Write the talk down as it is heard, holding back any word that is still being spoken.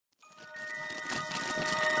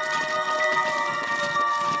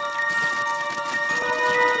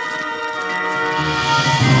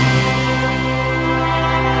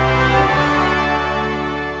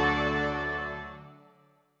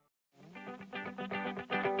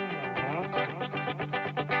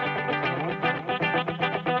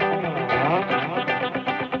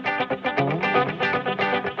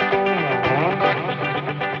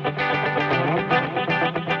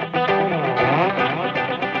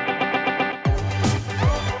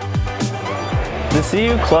The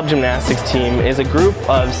CU Club Gymnastics team is a group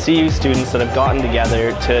of CU students that have gotten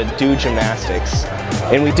together to do gymnastics.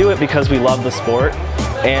 And we do it because we love the sport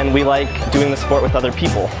and we like doing the sport with other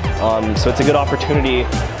people. So it's a good opportunity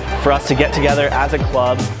for us to get together as a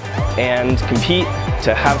club and compete,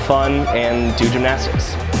 to have fun and do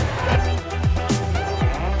gymnastics.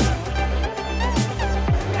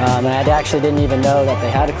 And I actually didn't even know that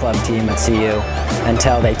they had a club team at CU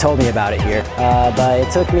until they told me about it here. But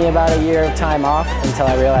it took me about a year of time off until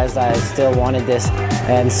I realized I still wanted this,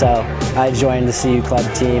 and so I joined the CU club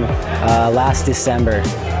team last December.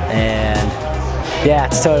 And yeah,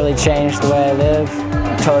 it's totally changed the way I live.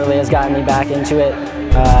 It totally has gotten me back into it.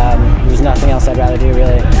 There's nothing else I'd rather do,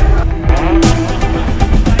 really.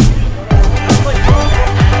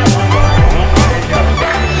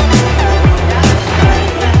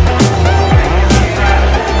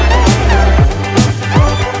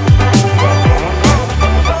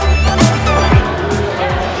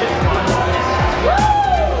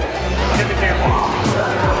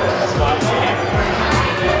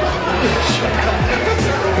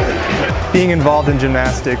 Being involved in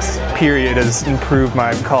gymnastics, period, has improved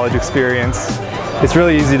my college experience. It's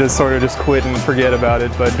really easy to sort of just quit and forget about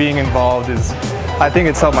it, but being involved I think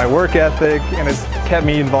it's helped my work ethic and it's kept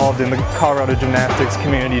me involved in the Colorado gymnastics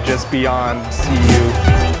community just beyond CU.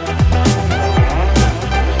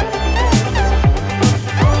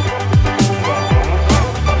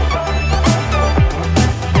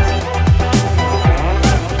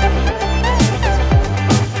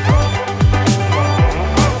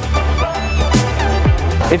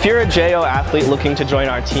 If you're a JO athlete looking to join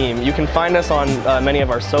our team, you can find us on many of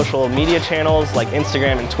our social media channels like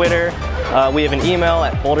Instagram and Twitter. We have an email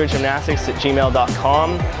at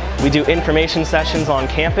bouldergymnastics@gmail.com. We do information sessions on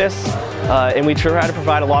campus, and we try to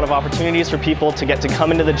provide a lot of opportunities for people to get to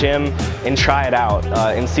come into the gym and try it out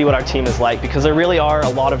and see what our team is like, because there really are a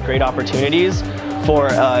lot of great opportunities for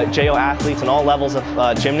JO athletes and all levels of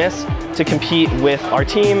gymnasts to compete with our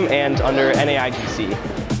team and under NAIGC.